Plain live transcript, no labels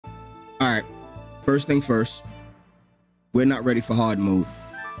All right, first thing first, we're not ready for hard mode.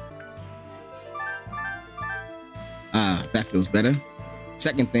 That feels better.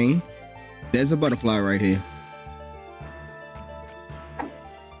 Second thing, there's a butterfly right here.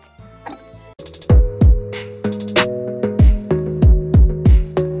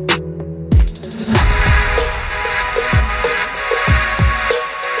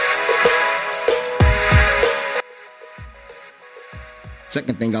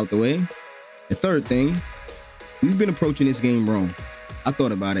 Second thing out the way. The third thing, we've been approaching this game wrong. I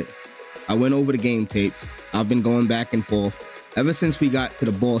thought about it. I went over the game tapes. I've been going back and forth. Ever since we got to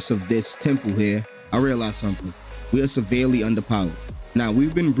the boss of this temple here, I realized something. We are severely underpowered. Now,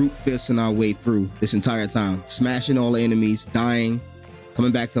 we've been brute forcing our way through this entire time, smashing all the enemies, dying,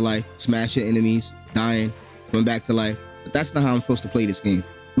 coming back to life, smashing enemies, dying, coming back to life. But that's not how I'm supposed to play this game.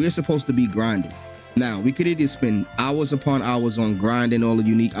 We are supposed to be grinding. Now, we could either spend hours upon hours on grinding all the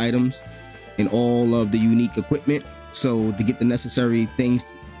unique items and all of the unique equipment, so to get the necessary things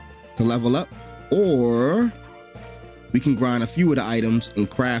to level up, or we can grind a few of the items and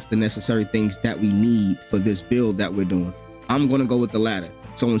craft the necessary things that we need for this build that we're doing. I'm going to go with the latter.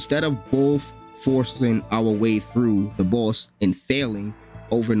 So instead of both forcing our way through the boss and failing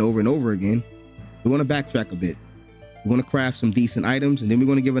over and over and over again, we're going to backtrack a bit. We're going to craft some decent items, and then we're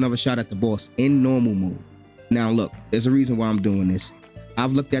going to give another shot at the boss in normal mode. Now look, there's a reason why I'm doing this.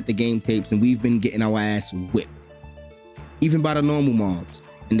 I've looked at the game tapes and we've been getting our ass whipped, even by the normal mobs.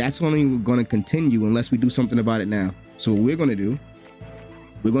 And that's only going to continue unless we do something about it now. So what we're going to do,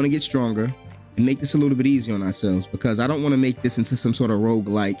 we're going to get stronger and make this a little bit easier on ourselves, because I don't want to make this into some sort of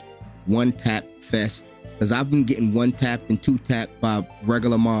roguelike one-tap fest, because I've been getting one-tapped and two-tapped by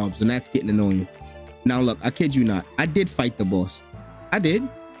regular mobs, and that's getting annoying. Now look, I kid you not, I did fight the boss. I did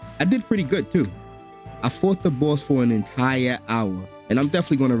pretty good too. I fought the boss for an entire hour, and I'm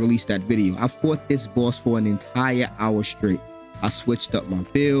definitely going to release that video. I fought this boss for an entire hour straight. I switched up my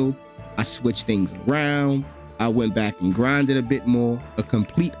build, I switched things around, I went back and grinded a bit more, a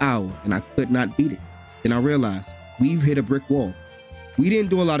complete hour, and I could not beat it. Then I realized we've hit a brick wall. We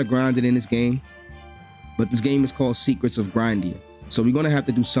didn't do a lot of grinding in this game, but this game is called Secrets of Grindea. So we're gonna have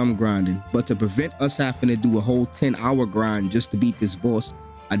to do some grinding, but to prevent us having to do a whole 10-hour grind just to beat this boss,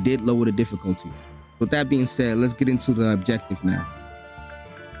 I did lower the difficulty. With that being said, let's get into the objective now.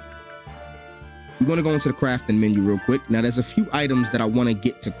 We're gonna go into the crafting menu real quick. Now there's a few items that I wanna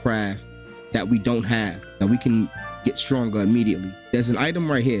get to craft that we don't have, that we can get stronger immediately. There's an item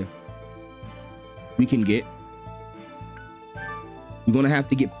right here we can get. We're gonna have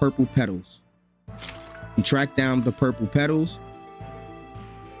to get purple petals. And track down the purple petals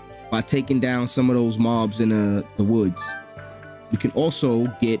by taking down some of those mobs in the woods. We can also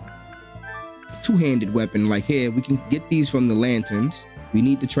get a two-handed weapon like here. We can get these from the lanterns. We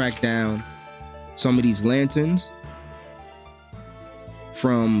need to track down some of these lanterns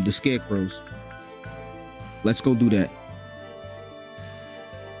from the scarecrows. Let's go do that.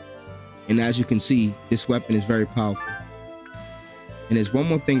 And as you can see, this weapon is very powerful. And there's one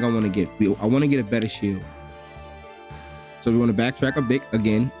more thing I want to get. I want to get a better shield. So we want to backtrack a bit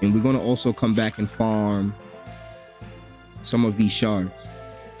again, and we're going to also come back and farm some of these shards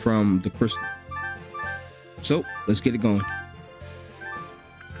from the crystal. So let's get it going.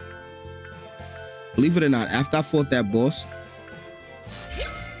 Believe it or not, after I fought that boss,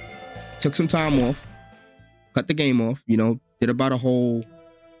 took some time off, cut the game off, you know, did about a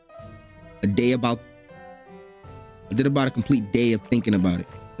complete day of thinking about it.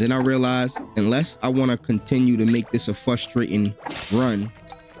 Then I realized, unless I want to continue to make this a frustrating run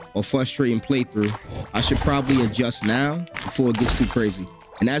or frustrating playthrough, I should probably adjust now before it gets too crazy.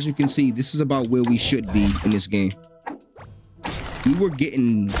 And as you can see, this is about where we should be in this game. We were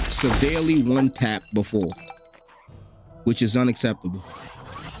getting severely one-tapped before, which is unacceptable.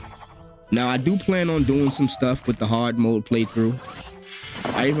 Now, I do plan on doing some stuff with the hard mode playthrough.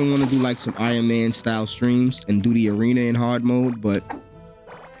 I even want to do like some Iron Man style streams and do the arena in hard mode, but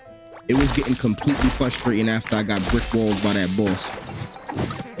it was getting completely frustrating after I got brick walled by that boss.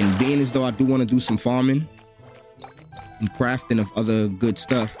 And being as though I do want to do some farming and crafting of other good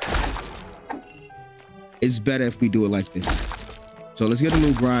stuff, it's better if we do it like this. So let's get a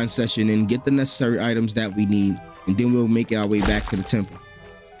little grind session and get the necessary items that we need, and then we'll make our way back to the temple.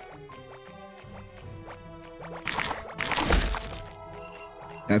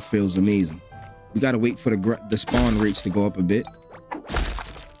 That feels amazing. We gotta wait for the spawn rates to go up a bit.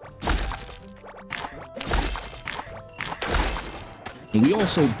 And we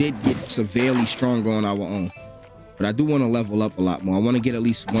also did get severely stronger on our own, but I do want to level up a lot more. I want to get at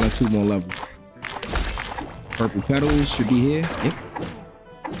least 1 or 2 more levels. Purple petals should be here. Yep.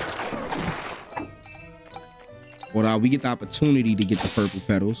 Or we get the opportunity to get the purple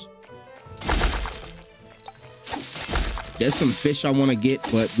petals. There's some fish I want to get,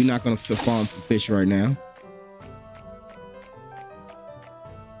 but we're not going to farm for fish right now.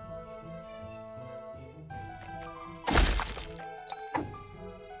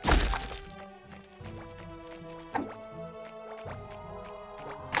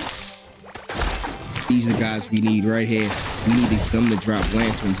 These are the guys we need right here. We need them to drop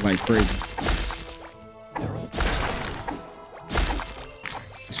lanterns like crazy.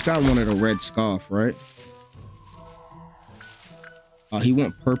 This guy wanted a red scarf, right? Oh, he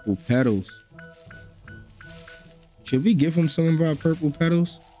want purple petals. Should we give him some of our purple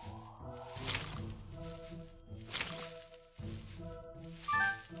petals?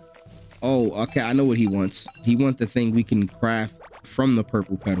 Oh, okay, I know what he wants. He wants the thing we can craft from the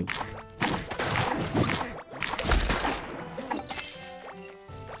purple petals.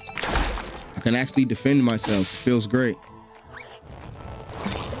 I can actually defend myself. It feels great.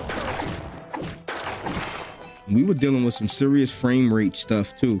 We were dealing with some serious frame rate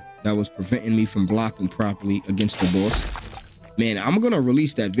stuff too that was preventing me from blocking properly against the boss. Man, I'm gonna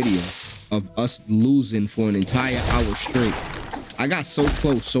release that video of us losing for an entire hour straight. I got so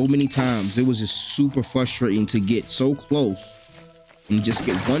close so many times. It was just super frustrating to get so close and just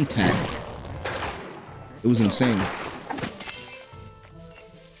get one tap. It was insane.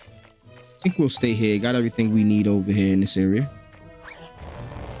 I think we'll stay here. Got everything we need over here in this area.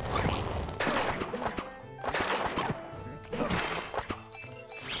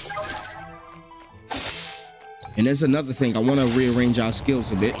 And there's another thing. I want to rearrange our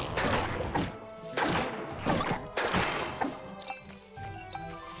skills a bit.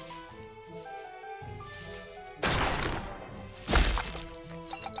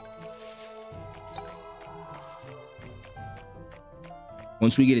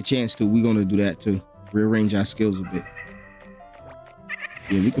 Once we get a chance to, we're going to do that too. Rearrange our skills a bit.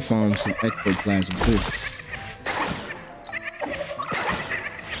 Yeah, we can farm some ectoplasm too.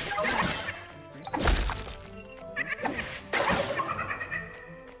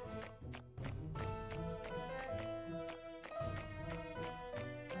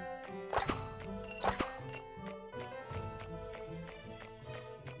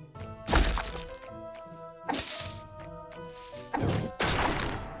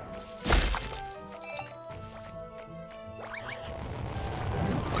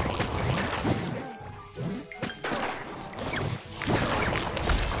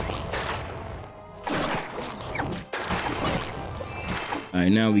 All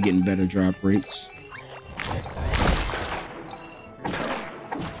right, now we're getting better drop rates.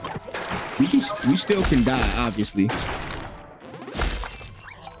 We still can die, obviously.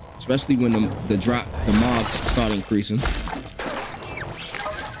 Especially when the mobs start increasing.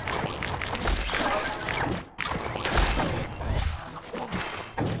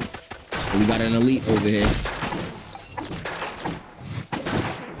 We got an elite over here.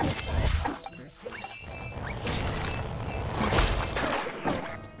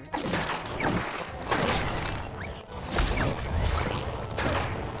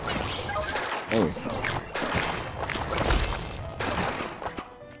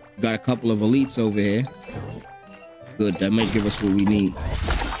 Got a couple of elites over here. Good, that might give us what we need.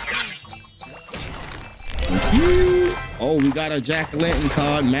 Oh, we got a Jack-o'-lantern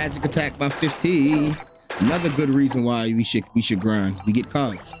card, magic attack by 15. Another good reason why we should grind. We get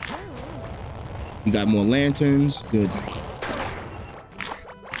cards. We got more lanterns. Good.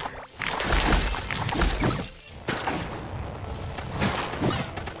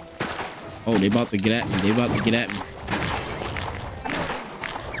 Oh, they about to get at me. They about to get at me.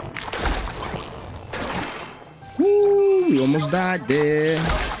 Woo, we almost died there.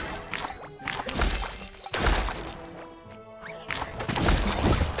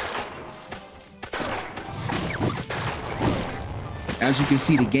 As you can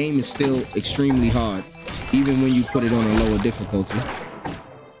see, the game is still extremely hard, even when you put it on a lower difficulty.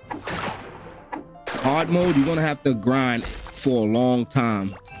 Hard mode, you're gonna have to grind for a long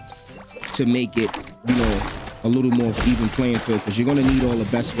time to make it, you know, a little more even playing field, because you're gonna need all the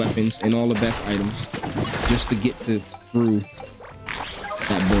best weapons and all the best items just to get through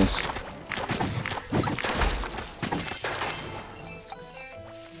that boss.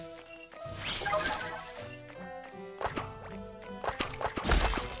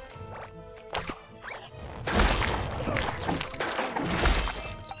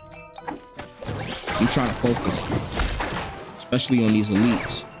 I'm trying to focus, especially on these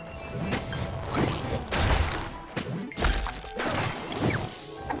elites.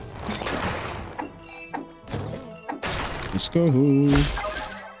 Let's go.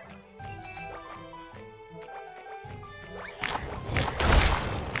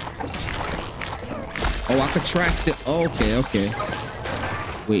 Oh, I could track the. Oh, okay, okay.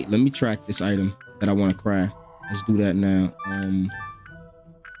 Wait, let me track this item that I want to craft. Let's do that now.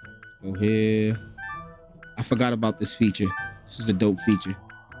 Go here. I forgot about this feature. This is a dope feature.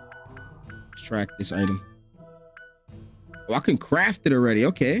 Let's track this item. Oh, I can craft it already.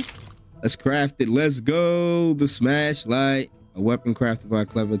 Okay. Let's craft it. Let's go. The smash light. A weapon crafted by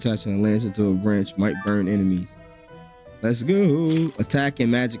clever attaching a lance to a branch might burn enemies. Let's go. Attack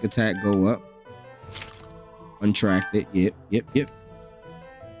and magic attack go up. Untracked it. Yep.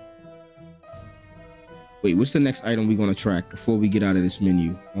 Wait, what's the next item we're gonna track before we get out of this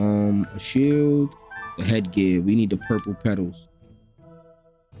menu? A shield, the headgear. We need the purple petals.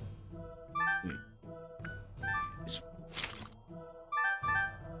 Wait. This one.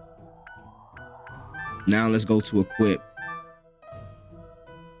 Now let's go to equip.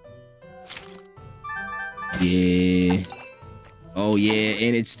 Yeah. Oh yeah,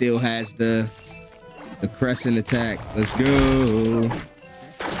 and it still has the crescent attack. Let's go.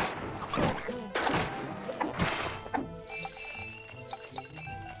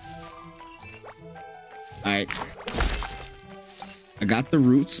 Alright. I got the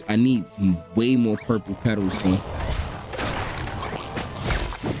roots. I need way more purple petals though.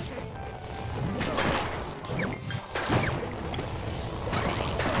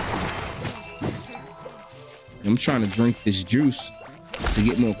 I'm trying to drink this juice to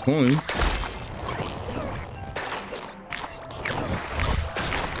get more coins.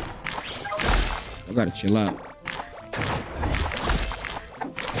 I gotta chill out.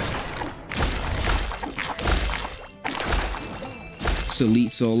 It's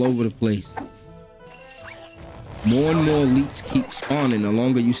elites all over the place. More and more elites keep spawning the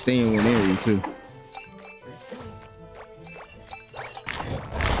longer you stay in one area too.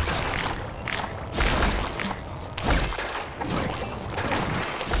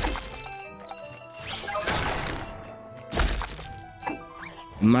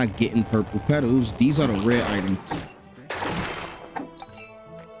 I'm not getting purple petals. These are the rare items.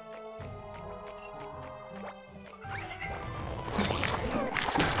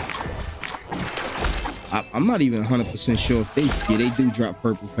 I'm not even 100% sure if they do drop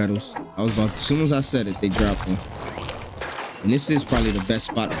purple petals. I was about, as soon as I said it, they dropped them. And this is probably the best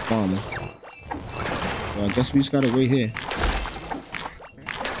spot to farm them. So I guess we just gotta wait here.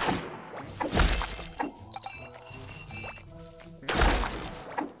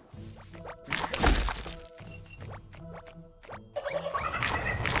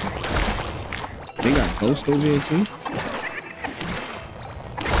 They got ghost over here too.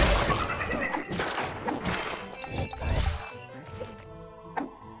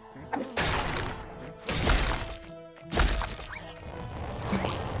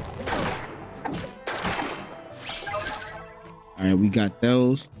 All right, we got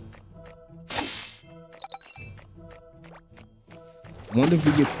those. I wonder if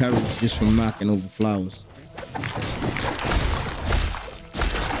we get petals just from knocking over flowers.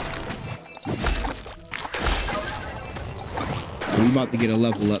 We about to get a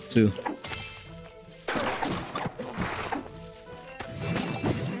level up too.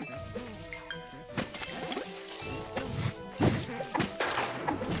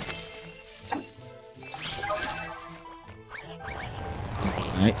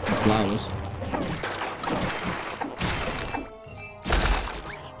 All right, flowers.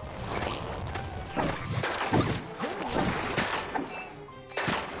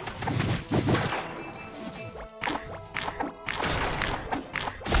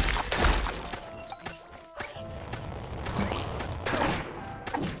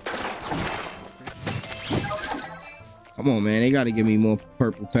 Come on, man. They got to give me more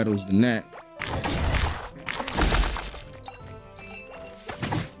purple petals than that.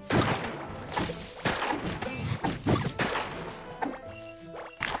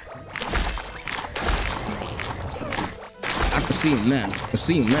 I can see him now. I can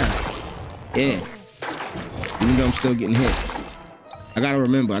see him now. Yeah. Even though I'm still getting hit. I got to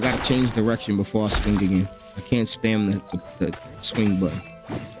remember, I got to change direction before I swing again. I can't spam the swing button.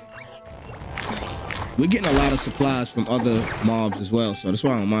 We're getting a lot of supplies from other mobs as well, so that's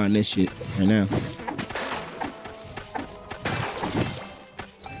why I don't mind this shit right now.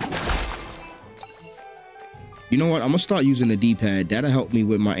 You know what? I'm gonna start using the D-pad. That'll help me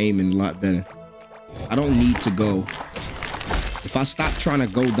with my aiming a lot better. I don't need to go. If I stop trying to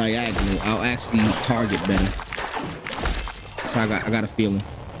go diagonal, I'll actually target better. So I got a feeling.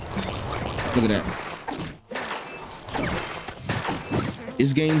 Look at that.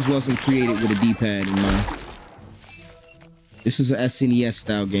 This game wasn't created with a D-pad in mind. This is a SNES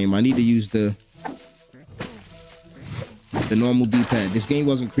style game. I need to use the normal D-pad. This game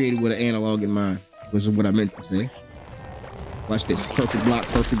wasn't created with an analog in mind. which is what I meant to say. Watch this. Perfect block,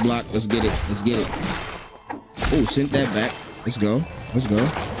 perfect block. Let's get it. Let's get it. Oh, sent that back. Let's go. Let's go.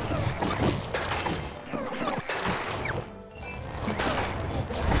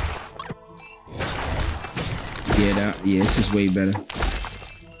 Yeah, this is way better.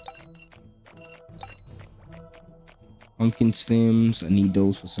 Pumpkin stems. I need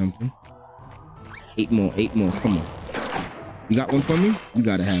those for something. 8 more. 8 more. Come on. You got one for me? You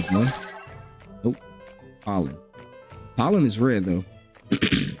gotta have one. Nope. Pollen. Pollen is rare though.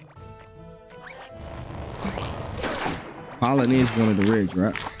 Pollen is one of the rares,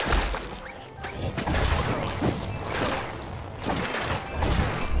 right?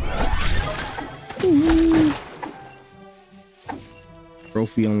 Ooh.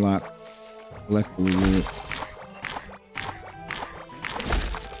 Trophy unlocked. Collect the reward.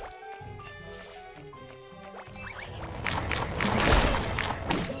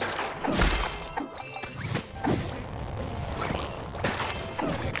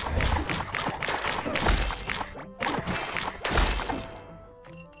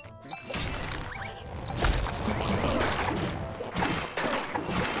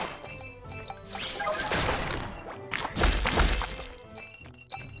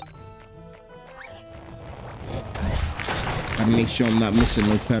 Gotta make sure I'm not missing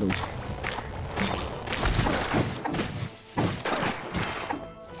no petals.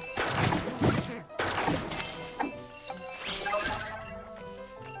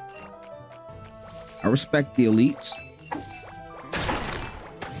 I respect the elites.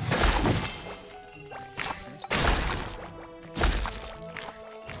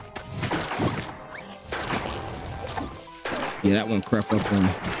 Yeah, that one crept up on me.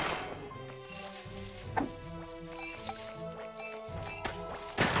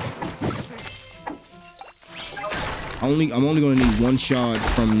 I'm only gonna need 1 shard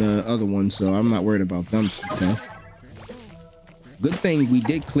from the other one, so I'm not worried about them. Okay. Good thing we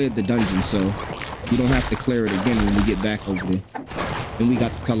did clear the dungeon, so we don't have to clear it again when we get back over there. And we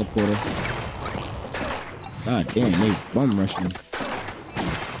got the teleporter. God damn, they bum rushing.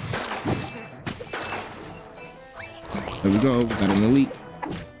 There we go. We got an elite.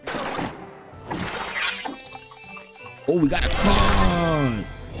 Oh, we got a card.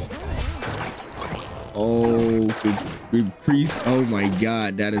 Oh, good priest. Oh my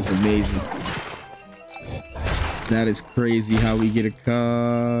God, that is amazing. That is crazy how we get a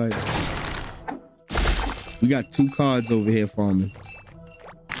card. We got 2 cards over here farming.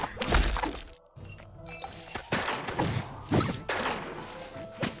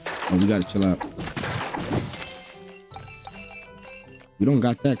 Oh, we gotta chill out. We don't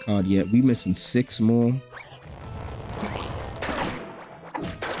got that card yet. We missing 6 more.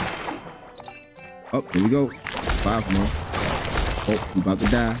 Oh, here we go. 5 more. Oh, we about to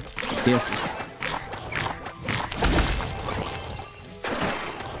die. Be careful.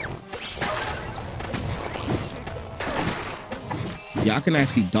 Yeah, I can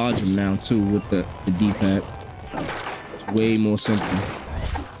actually dodge them now too with the D-pad. It's way more simple.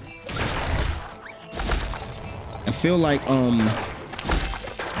 I feel like you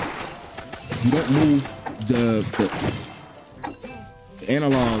don't move the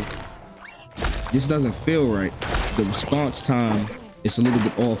analog. This doesn't feel right. The response time is a little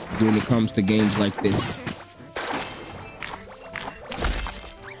bit off when it comes to games like this.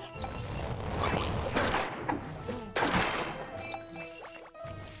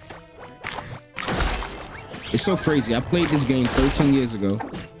 It's so crazy. I played this game 13 years ago,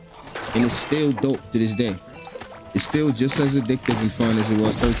 and it's still dope to this day. It's still just as addictive and fun as it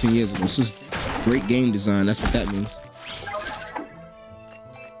was 13 years ago. It's just great game design. That's what that means.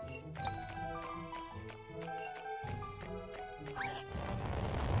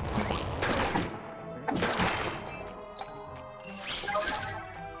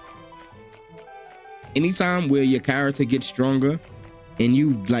 Anytime where your character gets stronger and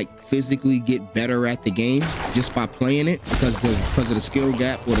you like physically get better at the game just by playing it because of the skill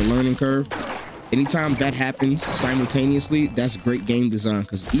gap or the learning curve, anytime that happens simultaneously, that's great game design.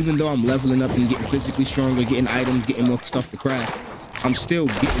 Because even though I'm leveling up and getting physically stronger, getting items, getting more stuff to craft, I'm still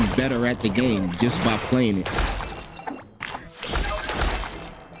getting better at the game just by playing it.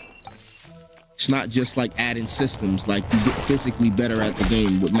 It's not just like adding systems. Like, you get physically better at the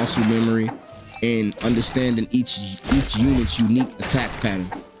game with muscle memory and understanding each unit's unique attack pattern.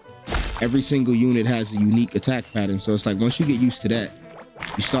 Every single unit has a unique attack pattern, so it's like once you get used to that,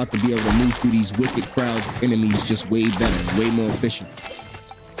 you start to be able to move through these wicked crowds of enemies just way better, way more efficient.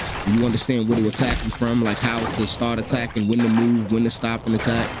 And you understand where to attack them from, like how to start attacking, when to move, when to stop and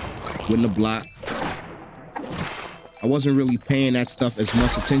attack, when to block. I wasn't really paying that stuff as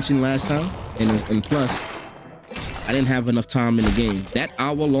much attention last time. And plus, I didn't have enough time in the game. That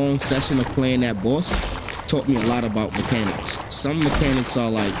hour-long session of playing that boss taught me a lot about mechanics. Some mechanics are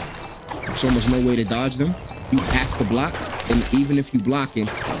like, there's almost no way to dodge them. You have to block, and even if you blocking,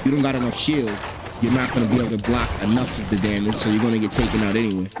 you don't got enough shield, you're not going to be able to block enough of the damage, so you're going to get taken out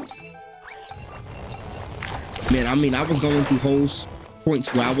anyway. Man, I mean, I was going through whole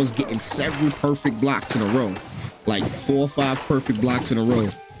points where I was getting several perfect blocks in a row. Like 4 or 5 perfect blocks in a row.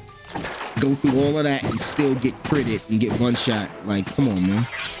 Go through all of that and still get critted and get one shot. Like, come on, man.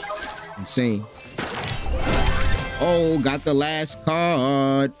 Insane. Oh, got the last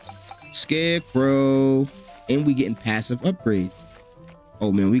card. Scarecrow. And we getting passive upgrade.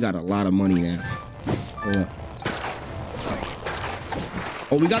 Oh, man, we got a lot of money now. Hold up.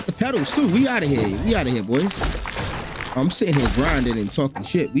 Oh, we got the pedals, too. We out of here. We out of here, boys. I'm sitting here grinding and talking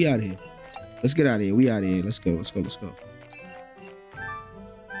shit. We out of here. Let's get out of here. We out of here. Let's go. Let's go. Let's go.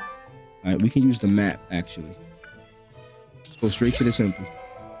 All right, we can use the map, actually. Let's go straight to the temple.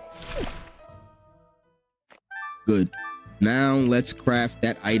 Good. Now let's craft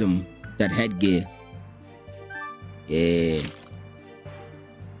that item, that headgear. Yeah.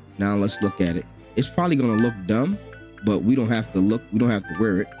 Now let's look at it. It's probably gonna look dumb, but we don't have to look. We don't have to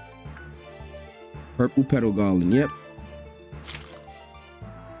wear it. Purple petal garland. Yep.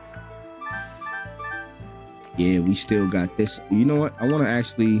 Yeah, we still got this. You know what? I want to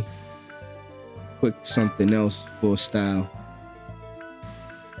actually quick something else for style.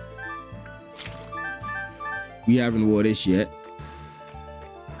 We haven't wore this yet.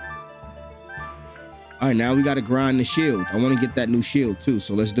 All right, now we got to grind the shield. I want to get that new shield too,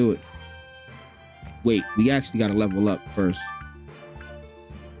 so let's do it. Wait, we actually got to level up first.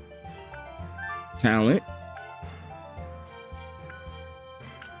 Talent.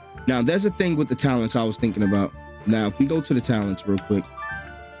 Now, there's a thing with the talents I was thinking about. Now, if we go to the talents real quick.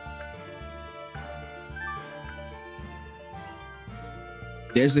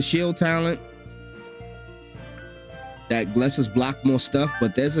 There's the shield talent that lets us block more stuff,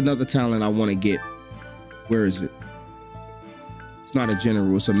 but there's another talent I want to get. Where is it? It's not a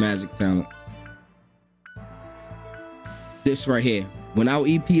general, it's a magic talent. This right here. When our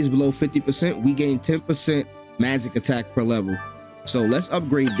EP is below 50%, we gain 10% magic attack per level. So let's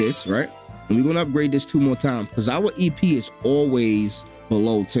upgrade this, right? And we're going to upgrade this 2 more times because our EP is always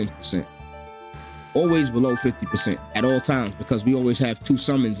below 10%. Always below 50% at all times because we always have 2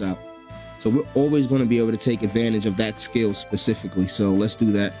 summons out. So we're always going to be able to take advantage of that skill specifically. So let's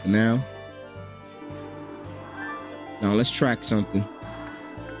do that for now. Now let's track something.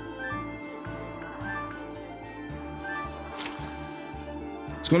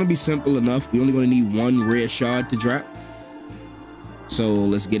 It's going to be simple enough. We're only going to need 1 rare shard to drop. So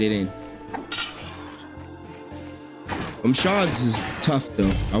let's get it in. Shards is tough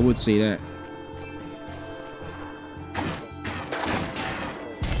though. I would say that.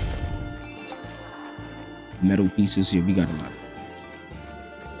 Metal pieces here. We got a lot of.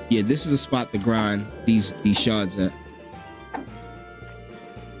 Yeah, this is a spot to grind these shards at.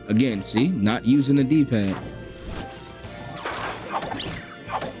 Again, see, not using the D-pad.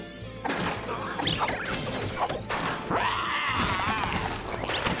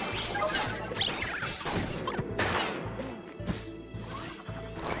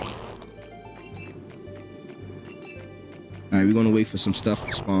 All right, we're gonna wait for some stuff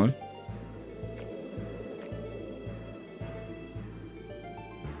to spawn.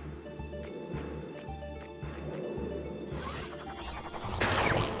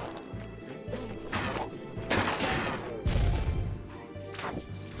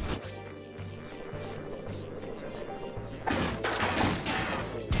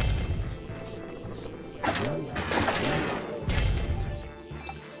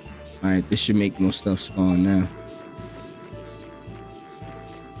 All right, this should make more stuff spawn now.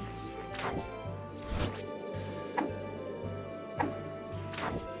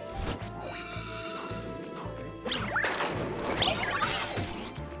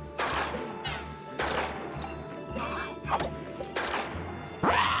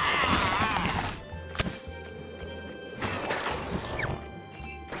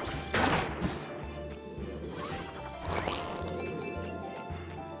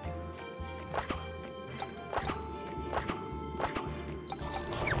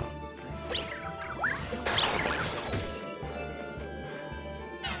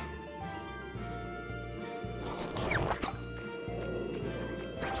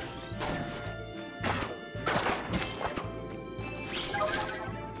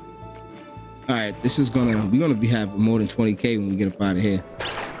 All right, this is we're gonna be having more than 20K when we get up out of here.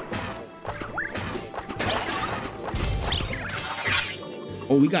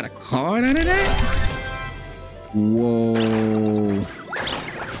 Oh, we got a card out of that? Whoa.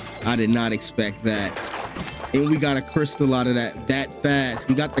 I did not expect that. And we got a crystal out of that fast.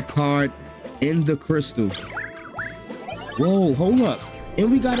 We got the card in the crystal. Whoa, hold up. And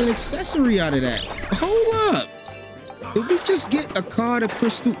we got an accessory out of that. Hold up. Did we just get a card, a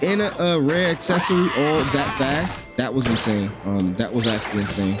crystal, and a rare accessory all that fast? That was insane. That was actually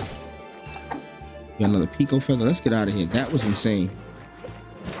insane. Got another Pico feather. Let's get out of here. That was insane.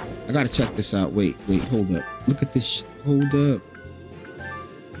 I gotta check this out. Wait, hold up. Look at this. Hold up.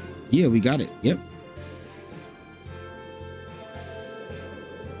 Yeah, we got it. Yep.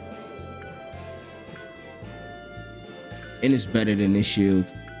 And it's better than this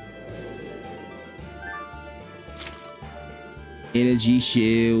shield. Energy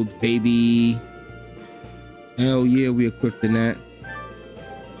shield, baby. Hell yeah, we equipped in that.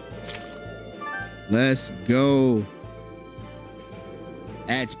 Let's go.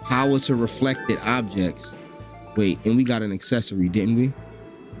 Adds power to reflected objects. Wait, and we got an accessory, didn't we?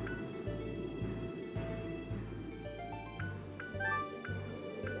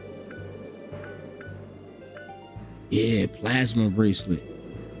 Yeah, plasma bracelet.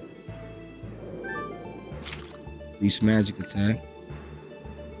 Increase magic attack.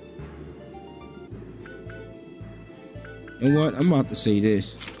 And what? I'm about to say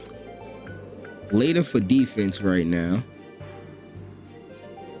this. Later for defense right now.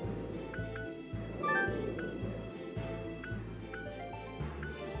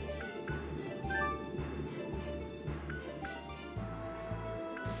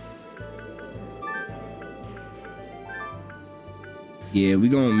 Yeah, we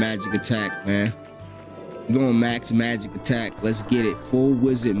going magic attack, man. We going max magic attack. Let's get it. Full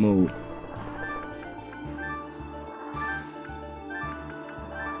wizard mode.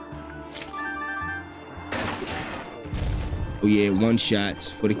 Oh yeah, one shots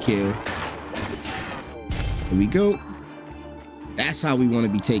for the kill. Here we go. That's how we want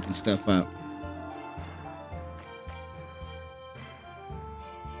to be taking stuff out.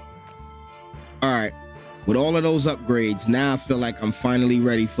 All right. With all of those upgrades, now I feel like I'm finally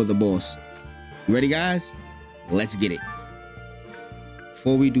ready for the boss. You ready, guys? Let's get it.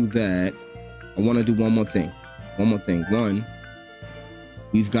 Before we do that, I want to do one more thing. One,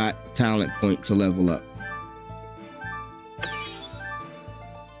 we've got a talent point to level up.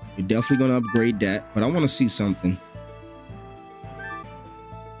 We're definitely going to upgrade that, but I want to see something.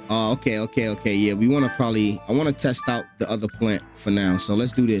 Oh, okay. Yeah, we want to I want to test out the other plant for now. So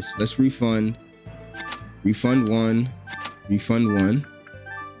let's do this. Let's refund one.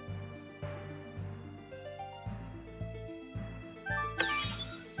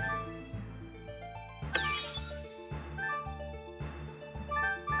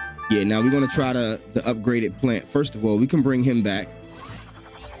 Yeah, now we're going to try the upgraded plant. First of all, we can bring him back.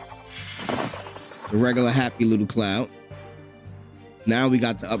 The regular happy little cloud. Now we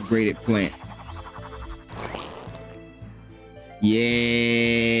got the upgraded plant.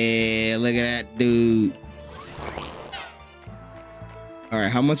 Yeah, look at that dude. All right,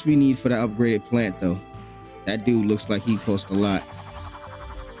 how much we need for the upgraded plant though? That dude looks like he cost a lot.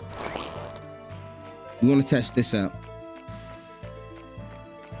 We want to test this out.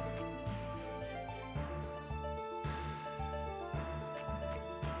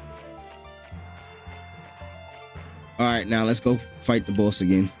 All right, now let's go fight the boss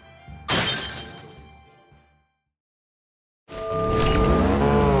again.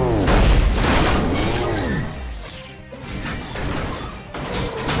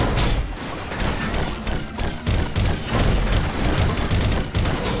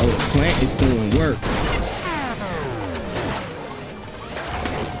 It's doing work.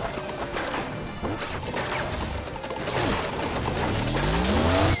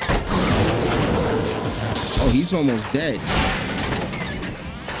 Oh, he's almost dead.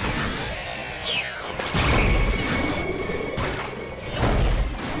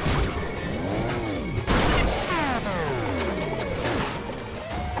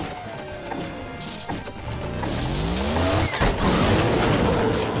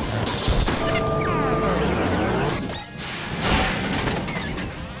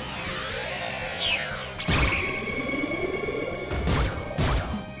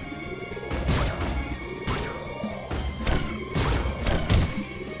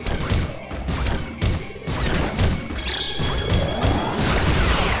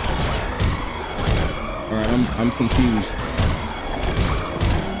 I'm confused.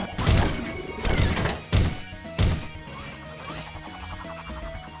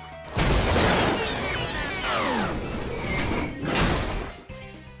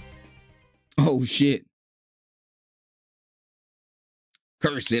 Oh shit.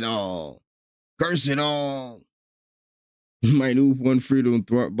 Curse it all. Curse it all. My newborn freedom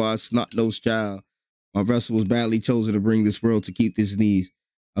thwart by a snot-nosed child. My vessel was badly chosen to bring this world to keep this knees.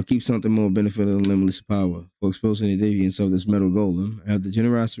 I'll keep something more beneficial than limitless power. For exposing the deviance of this metal golem, I have the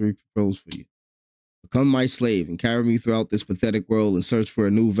generosity proposed for you. Become my slave and carry me throughout this pathetic world and search for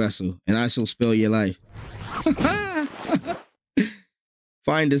a new vessel, and I shall spare your life.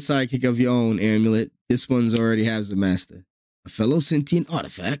 Find a sidekick of your own, amulet. This one's already has a master. A fellow sentient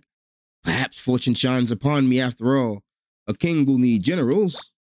artifact? Perhaps fortune shines upon me after all. A king will need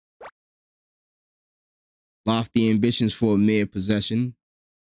generals. Lofty ambitions for a mere possession.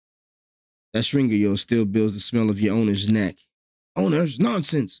 That string of yours still builds the smell of your owner's neck. Owners?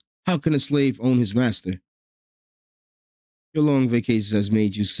 Nonsense! How can a slave own his master? Your long vacations has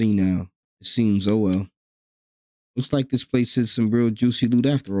made you senile. It seems, oh well. Looks like this place is some real juicy loot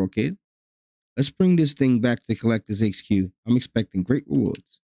after all, kid. Let's bring this thing back to Collector's HQ. I'm expecting great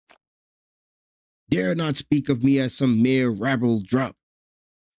rewards. Dare not speak of me as some mere rabble drop.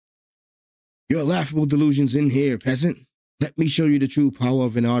 Your laughable delusions in here, peasant. Let me show you the true power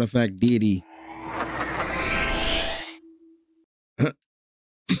of an artifact deity.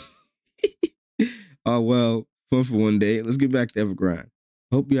 Oh, well, fun for one day. Let's get back to Evergrind.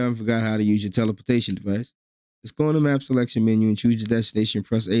 Hope you haven't forgot how to use your teleportation device. Let's go on the map selection menu and choose your destination.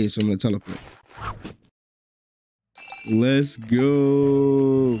 Press A to summon the teleport. Let's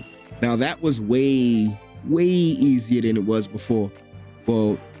go. Now that was way easier than it was before.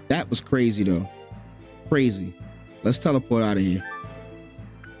 Well, that was crazy though. Crazy. Let's teleport out of here.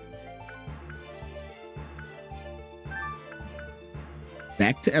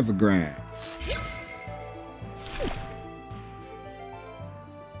 Back to Evergrind.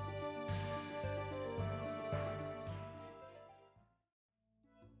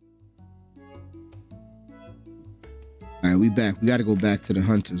 All right, we back. We got to go back to the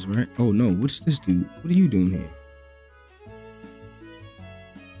hunters, right? Oh, no. What's this dude? What are you doing here?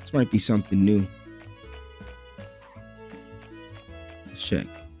 This might be something new. Let's check.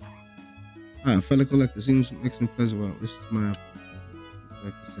 All right, fellow collector. Seems excellent pleasure. Well, this is my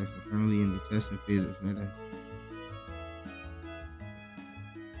collector section. Currently in the testing phase of meta.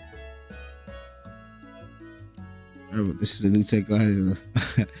 All right, this is a new tech glider.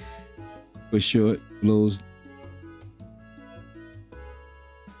 For short, blows.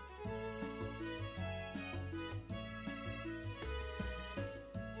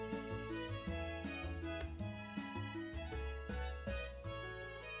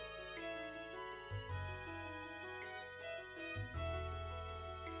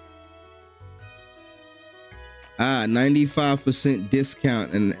 Ah, 95%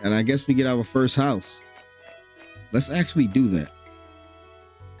 discount, and I guess we get our first house. Let's actually do that.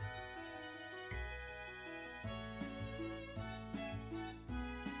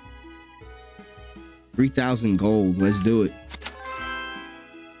 $3,000 gold. Let's do it.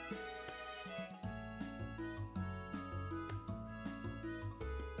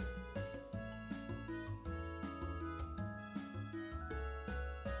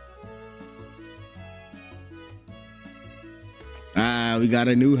 We got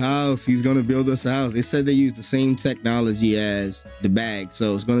a new house. He's gonna build us a house. They said they use the same technology as the bag,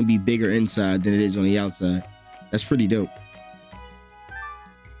 so it's gonna be bigger inside than it is on the outside. That's pretty dope.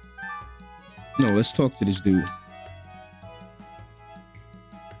 No, let's talk to this dude.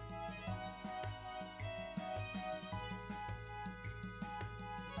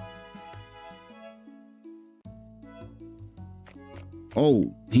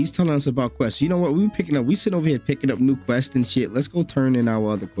 Oh, he's telling us about quests. You know what? We sitting over here picking up new quests and shit. Let's go turn in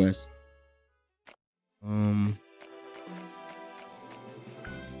our other quests. Oh,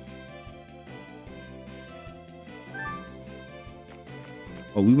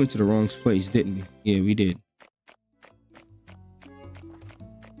 we went to the wrong place, didn't we? Yeah, we did.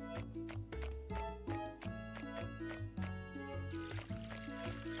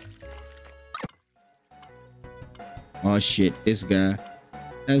 Oh shit, this guy.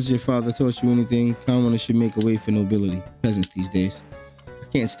 Has your father taught you anything? Commoners should make a way for nobility. Peasants these days. I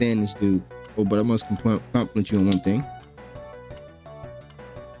can't stand this dude. Oh, but I must compliment you on one thing.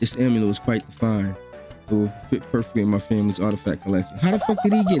 This amulet was quite fine. It will fit perfectly in my family's artifact collection. How the fuck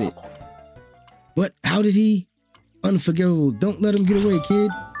did he get it? What? How did he? Unforgivable. Don't let him get away,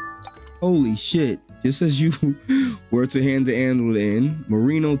 kid. Holy shit. Just as you were to hand the amulet in,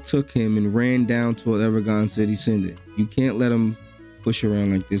 Marino took him and ran down toward Evergon City Cinder. You can't let him push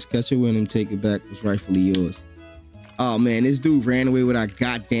around like this. Catch it when him take it back was rightfully yours. Oh man, this dude ran away with our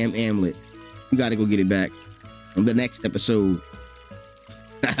goddamn amulet. We gotta go get it back on the next episode.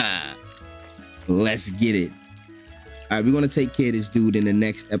 Let's get it. All right, we're going to take care of this dude in the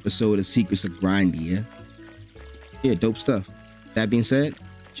next episode of Secrets of Grindea. Yeah, dope stuff. That being said,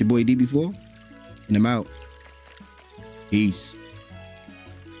 it's your boy DB4, and I'm out. Peace.